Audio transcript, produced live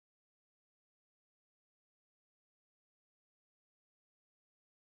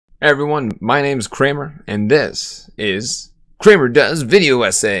Hey everyone, my name's Kramer, and this is Kramer Does Video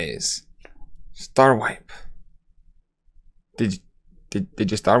Essays. Star wipe. Did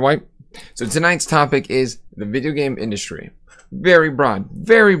you star wipe? So tonight's topic is the video game industry. Very broad,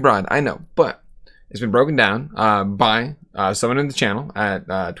 I know, but it's been broken down by someone in the channel at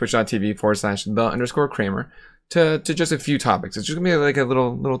twitch.tv/the_Kramer to just a few topics. It's just gonna be like a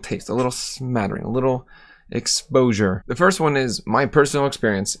little taste, a little smattering, a little exposure. The first one is my personal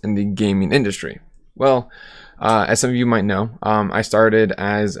experience in the gaming industry. Well, as some of you might know, I started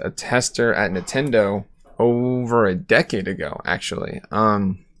as a tester at Nintendo over a decade ago, actually.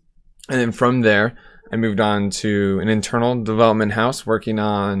 And then from there, I moved on to an internal development house working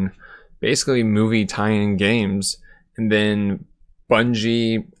on basically movie tie-in games. And then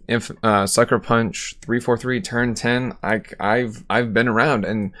Bungie, Sucker Punch, 343, Turn 10. I've been around,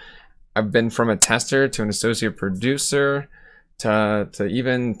 and I've been from a tester to an associate producer to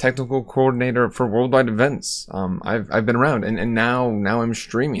even technical coordinator for worldwide events. I've been around, and now I'm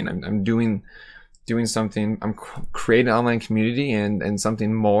streaming. I'm doing something. I'm creating an online community and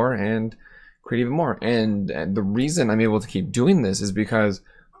something more, and create even more. And the reason I'm able to keep doing this is because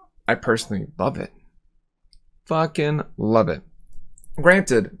I personally love it. Fucking love it.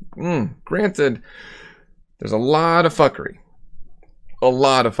 Granted, there's a lot of fuckery.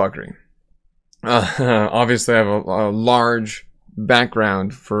 Obviously I have a large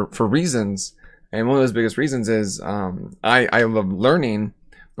background for reasons, and one of those biggest reasons is I love learning,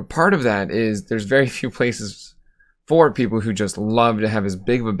 but part of that is there's very few places for people who just love to have as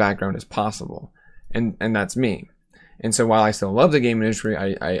big of a background as possible, and that's me. And so while I still love the game industry,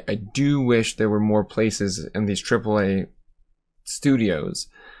 I do wish there were more places in these AAA studios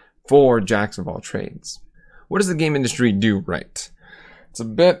for jacks of all trades. What does the game industry do right? It's a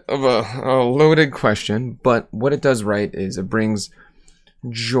bit of a loaded question, but what it does right is it brings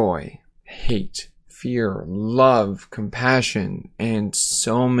joy, hate, fear, love, compassion, and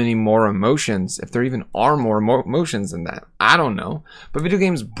so many more emotions. If there even are more emotions than that, I don't know. But video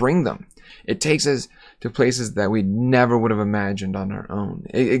games bring them. It takes us to places that we never would have imagined on our own.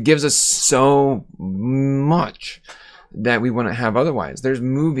 It gives us so much that we wouldn't have otherwise. There's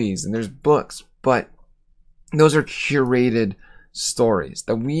movies and there's books, but those are curated stories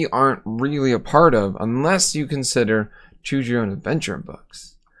that we aren't really a part of unless you consider choose your own adventure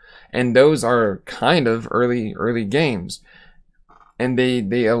books, and those are kind of early games, and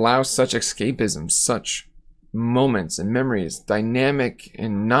they allow such escapism, such moments and memories, dynamic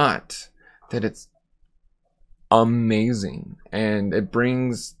and not, that it's amazing, and it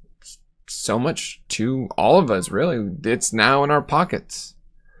brings so much to all of us. Really, it's now in our pockets.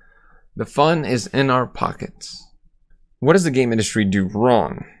 The fun is in our pockets. What does the game industry do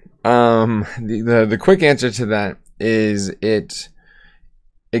wrong? The quick answer to that is it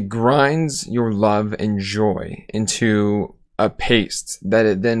grinds your love and joy into a paste that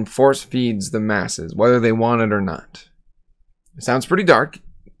it then force feeds the masses, whether they want it or not. It sounds pretty dark.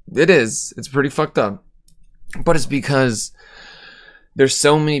 It is. It's pretty fucked up. But it's because there's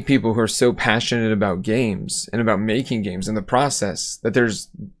so many people who are so passionate about games and about making games in the process that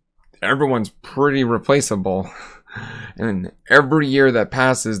everyone's pretty replaceable. And every year that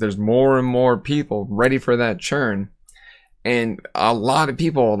passes, there's more and more people ready for that churn. And a lot of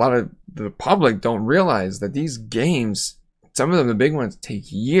the public don't realize that these games, some of them, the big ones,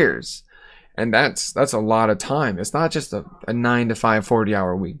 take years. And that's a lot of time. It's not just a 9 to 5,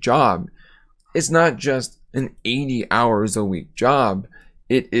 40-hour a week job. It's not just an 80 hours a week job.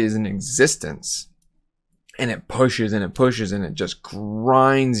 It is an existence. And it pushes and it pushes and it just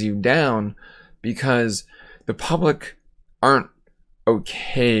grinds you down, because the public aren't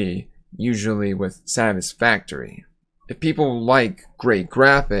okay usually with satisfactory. If people like great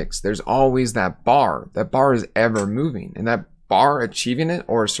graphics, there's always that bar. That bar is ever moving, and that bar, achieving it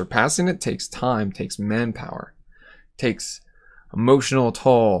or surpassing it, takes time, takes manpower, takes emotional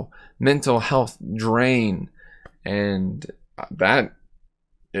toll, mental health drain, and that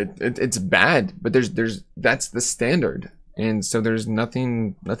it's bad. But that's the standard, and so there's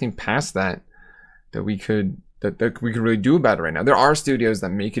nothing past that we could really do about it right now. There are studios that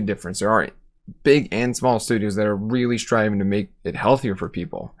make a difference. There are big and small studios that are really striving to make it healthier for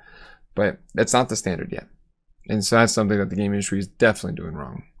people, but that's not the standard yet. And so that's something that the game industry is definitely doing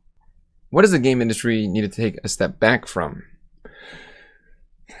wrong. What does the game industry need to take a step back from?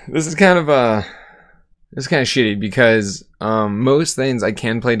 This is kind of shitty, because most things I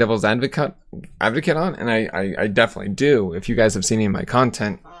can play devil's advocate on, and I definitely do. If you guys have seen any of my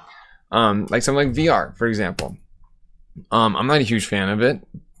content, like something like VR, for example. I'm not a huge fan of it,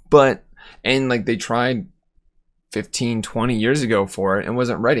 but, and like they tried 15, 20 years ago for it and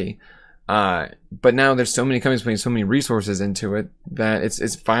wasn't ready. But now there's so many companies putting so many resources into it that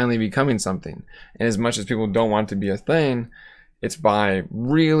it's finally becoming something. And as much as people don't want it to be a thing, it's by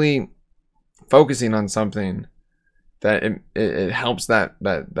really focusing on something that it helps that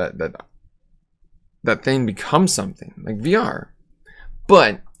thing become something like VR.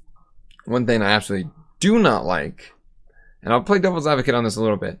 But one thing I absolutely do not like, and I'll play devil's advocate on this a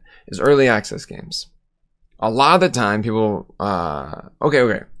little bit, is early access games. A lot of the time people okay,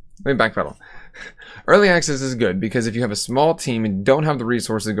 let me backpedal. Early access is good because if you have a small team and don't have the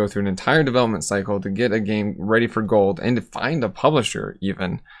resources to go through an entire development cycle to get a game ready for gold and to find a publisher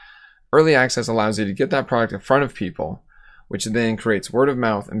even, early access allows you to get that product in front of people, which then creates word of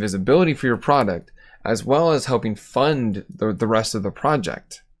mouth and visibility for your product, as well as helping fund the rest of the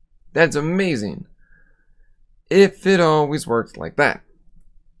project. That's amazing. If it always works like that.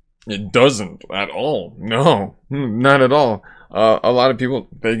 It doesn't at all. No, not at all. A lot of people,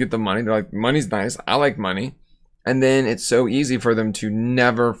 they get the money. They're like, money's nice. I like money. And then it's so easy for them to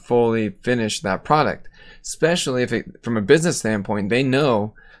never fully finish that product. Especially if from a business standpoint, they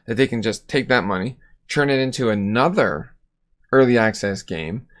know that they can just take that money, turn it into another early access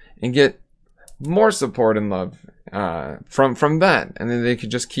game, and get more support and love from that. And then they could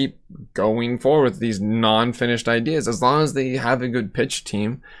just keep going forward with these non-finished ideas. As long as they have a good pitch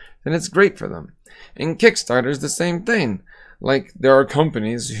team, then it's great for them. And Kickstarter is the same thing. Like, there are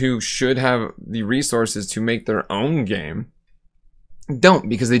companies who should have the resources to make their own game, don't,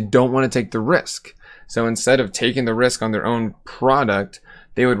 because they don't want to take the risk. So instead of taking the risk on their own product,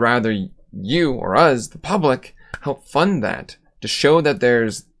 they would rather you or us, the public, help fund that to show that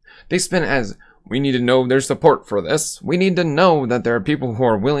they spin it as, we need to know there's support for this. We need to know that there are people who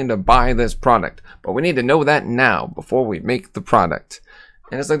are willing to buy this product, but we need to know that now before we make the product.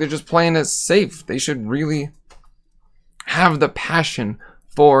 And it's like they're just playing it safe. They should really have the passion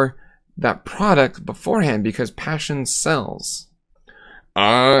for that product beforehand, because passion sells.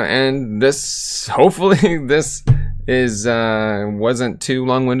 And this, hopefully this is wasn't too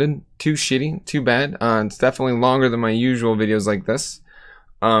long-winded, too shitty, too bad. It's definitely longer than my usual videos like this.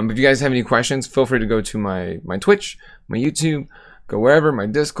 If you guys have any questions, feel free to go to my Twitch, my YouTube, go wherever, my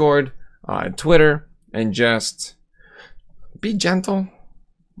Discord, Twitter, and just be gentle.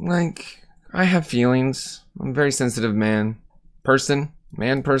 Like, I have feelings. I'm a very sensitive person.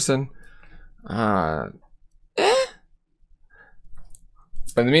 But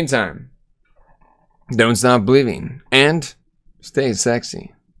in the meantime, don't stop believing and stay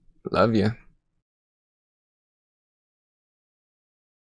sexy. Love ya.